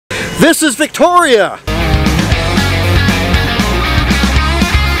This is Victoria!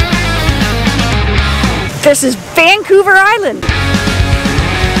 This is Vancouver Island!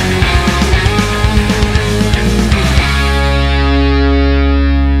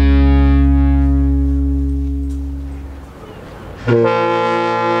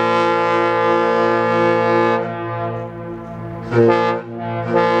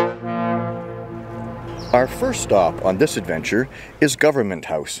 Our first stop on this adventure is Government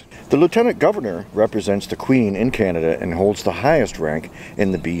House. The Lieutenant Governor represents the Queen in Canada and holds the highest rank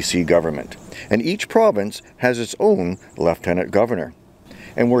in the BC government. And each province has its own Lieutenant Governor.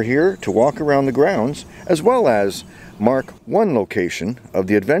 And we're here to walk around the grounds as well as mark one location of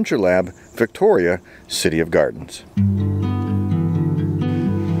the Adventure Lab Victoria City of Gardens.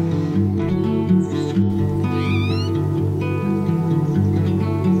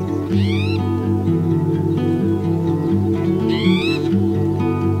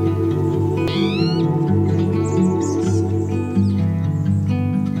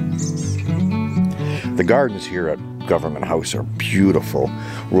 The gardens here at Government House are beautiful.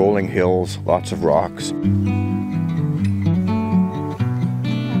 Rolling hills, lots of rocks.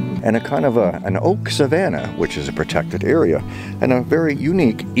 And a kind of an oak savanna, which is a protected area, and a very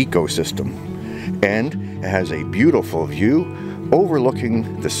unique ecosystem. And it has a beautiful view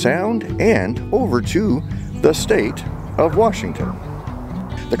overlooking the Sound and over to the state of Washington.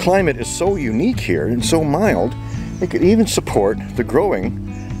 The climate is so unique here and so mild, it could even support the growing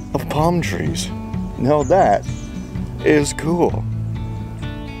of palm trees. Now that is cool.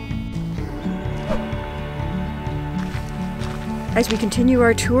 As we continue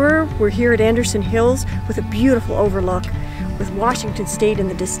our tour, we're here at Anderson Hills with a beautiful overlook with Washington State in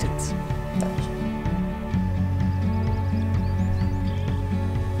the distance.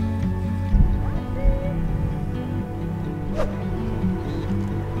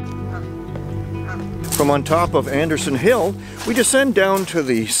 From on top of Anderson Hill, we descend down to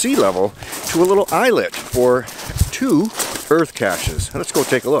the sea level to a little islet or two earth caches. Let's go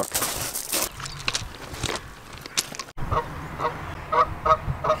take a look.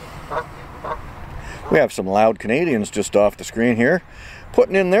 We have some loud Canadians just off the screen here,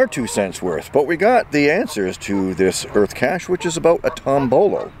 putting in their 2 cents worth. But we got the answers to this earth cache, which is about a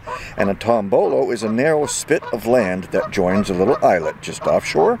tombolo. And a tombolo is a narrow spit of land that joins a little islet just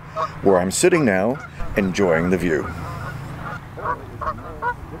offshore, where I'm sitting now, enjoying the view.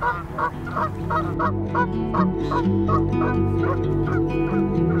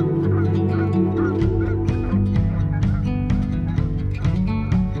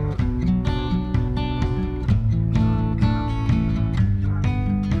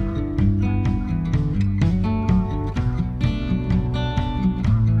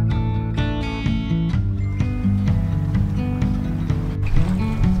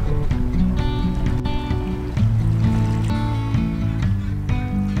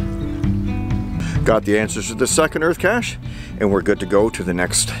 Got the answers to the second earth cache, and we're good to go to the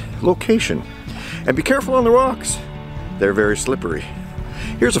next location. And be careful on the rocks. They're very slippery.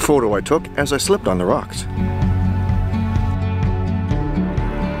 Here's a photo I took as I slipped on the rocks.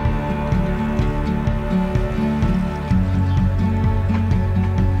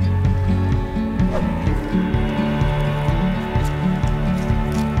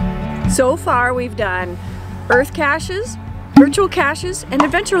 So far we've done earth caches, virtual caches, and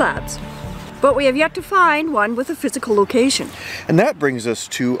adventure labs. But we have yet to find one with a physical location. And that brings us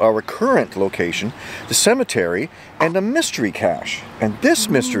to our current location, the cemetery, and a mystery cache. And this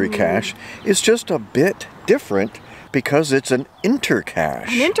mystery cache is just a bit different because it's an intercache.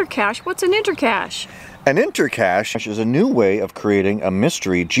 An intercache? What's an intercache? An intercache is a new way of creating a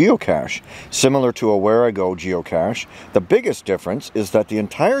mystery geocache. Similar to a Where I Go geocache, the biggest difference is that the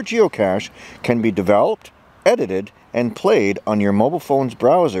entire geocache can be developed, edited, and played on your mobile phone's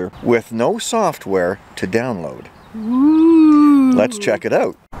browser with no software to download. Ooh. Let's check it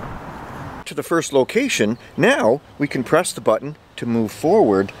out. To the first location, now we can press the button to move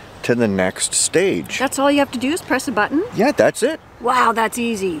forward to the next stage. That's all you have to do is press a button? Yeah, that's it. Wow, that's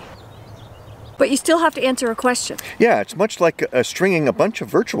easy. But you still have to answer a question. Yeah, it's much like stringing a bunch of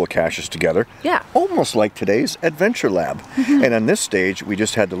virtual caches together. Yeah. Almost like today's Adventure Lab. And on this stage, we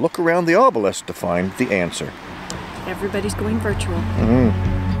just had to look around the obelisk to find the answer. Everybody's going virtual.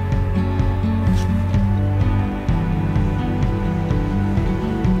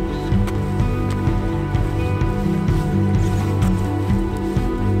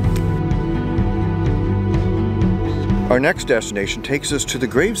 Our next destination takes us to the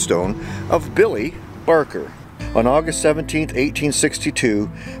gravestone of Billy Barker. On August 17, 1862,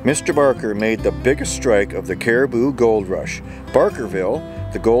 Mr. Barker made the biggest strike of the Cariboo Gold Rush. Barkerville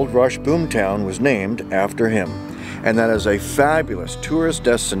the Gold Rush boomtown was named after him. And that is a fabulous tourist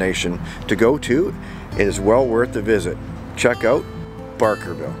destination to go to. It is well worth the visit. Check out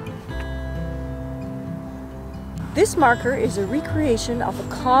Barkerville. This marker is a recreation of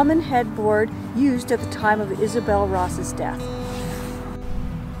a common headboard used at the time of Isabel Ross's death.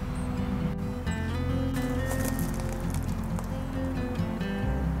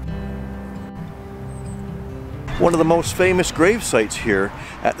 One of the most famous grave sites here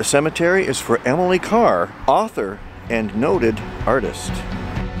at the cemetery is for Emily Carr, author and noted artist.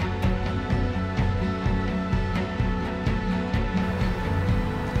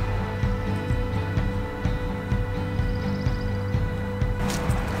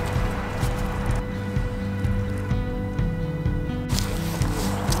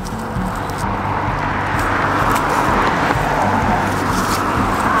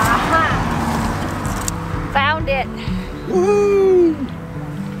 Woo!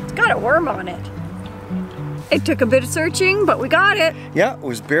 It's got a worm on it. It took a bit of searching, but we got it. Yeah, it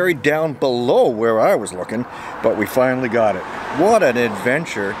was buried down below where I was looking, but we finally got it. What an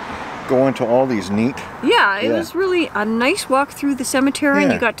adventure going to all these neat... Yeah, it was really a nice walk through the cemetery,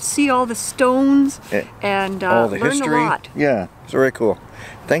 and you got to see all the stones and all the learn history. A lot. Yeah, it's very cool.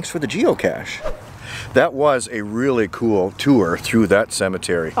 Thanks for the geocache. That was a really cool tour through that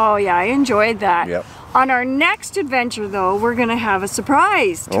cemetery. Oh yeah, I enjoyed that. Yep. On our next adventure though, we're gonna have a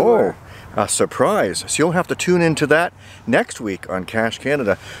surprise tour. Oh, a surprise. So you'll have to tune into that next week on Cache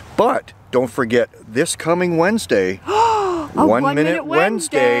Canada. But don't forget, this coming Wednesday, One Minute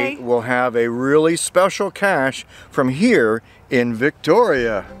Wednesday, we'll have a really special cache from here in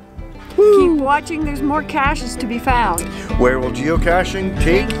Victoria. Keep watching, there's more caches to be found. Where will geocaching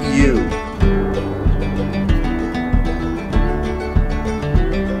take you?